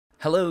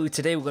Hello,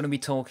 today we're going to be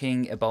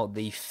talking about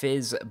the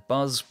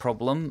FizzBuzz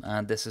problem,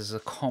 and this is a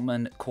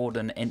common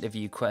Corden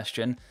interview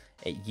question.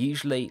 It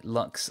usually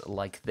looks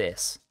like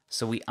this.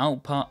 So we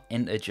output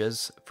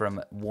integers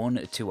from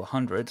 1 to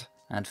 100,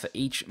 and for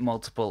each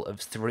multiple of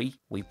 3,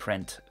 we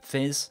print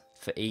fizz.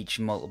 For each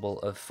multiple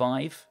of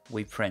 5,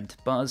 we print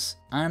buzz,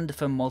 and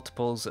for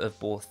multiples of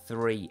both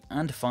 3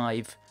 and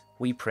 5,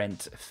 we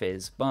print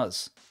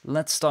FizzBuzz.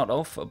 Let's start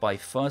off by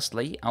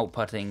firstly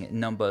outputting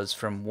numbers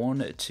from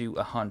 1 to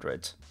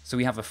 100. So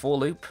we have a for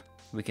loop.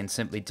 We can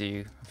simply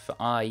do for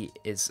I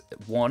is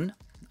 1,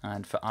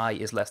 and for I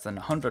is less than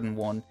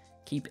 101,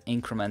 keep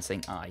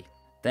incrementing I.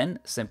 Then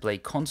simply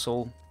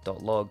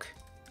console.log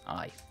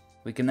I.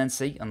 We can then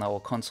see on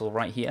our console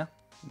right here,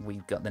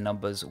 we've got the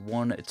numbers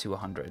 1 to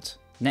 100.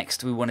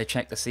 Next, we want to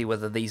check to see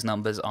whether these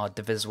numbers are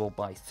divisible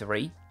by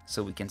 3.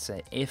 So we can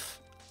say if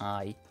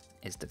I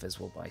is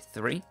divisible by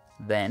 3,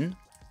 then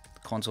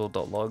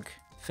console.log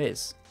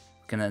fizz.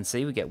 We can then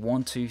see we get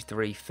 1, 2,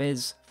 3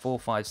 fizz, 4,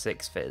 5,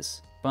 6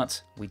 fizz.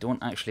 But we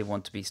don't actually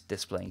want to be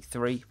displaying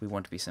 3, we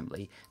want to be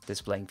simply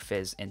displaying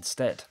fizz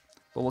instead.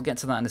 But we'll get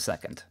to that in a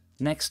second.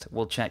 Next,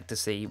 we'll check to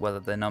see whether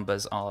the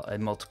numbers are a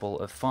multiple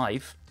of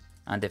 5,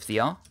 and if they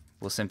are,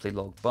 we'll simply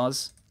log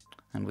buzz,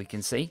 and we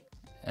can see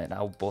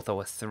both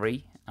our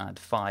 3 and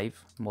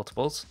 5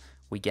 multiples,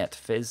 we get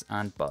fizz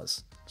and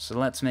buzz. So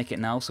let's make it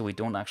now so we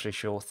don't actually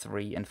show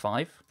 3 and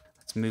 5.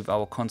 Let's move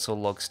our console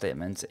log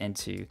statement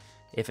into,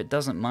 if it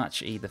doesn't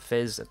match either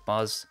fizz or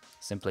buzz,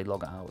 simply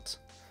log it out.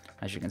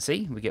 As you can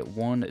see, we get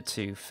 1,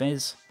 2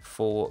 fizz,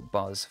 4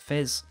 buzz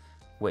fizz,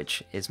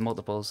 which is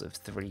multiples of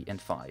 3 and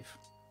 5.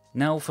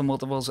 Now for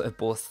multiples of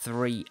both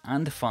 3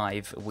 and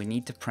 5, we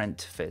need to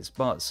print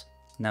FizzBuzz.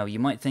 Now you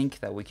might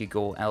think that we could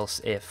go else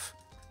if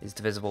is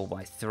divisible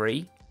by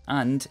 3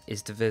 and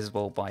is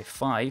divisible by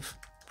 5,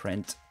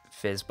 print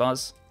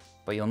FizzBuzz.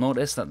 But you'll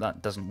notice that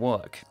that doesn't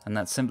work, and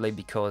that's simply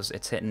because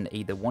it's hitting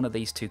either one of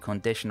these two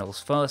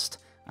conditionals first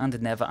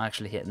and never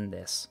actually hitting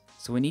this.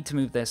 So we need to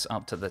move this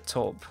up to the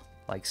top,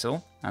 like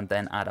so, and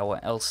then add our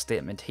else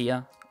statement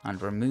here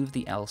and remove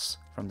the else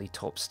from the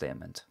top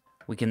statement.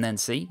 We can then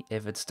see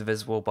if it's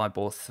divisible by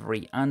both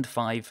 3 and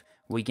 5,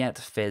 we get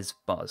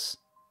FizzBuzz.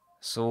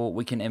 So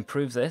we can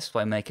improve this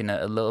by making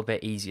it a little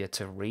bit easier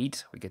to read.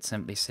 We could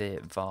simply say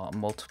var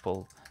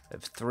multiple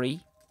of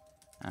 3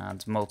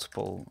 and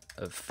multiple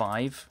of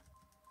 5,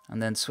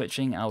 and then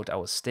switching out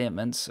our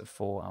statements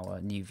for our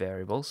new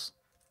variables.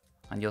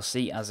 And you'll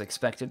see, as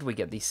expected, we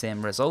get the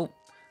same result.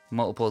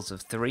 Multiples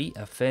of 3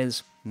 are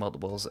fizz,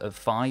 multiples of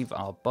 5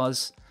 are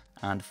buzz,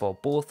 and for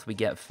both we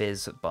get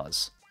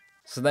FizzBuzz.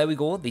 So there we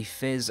go, the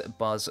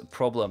FizzBuzz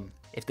problem.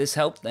 If this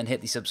helped, then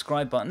hit the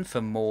subscribe button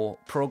for more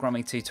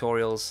programming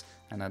tutorials,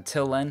 and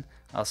until then,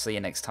 I'll see you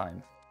next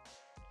time.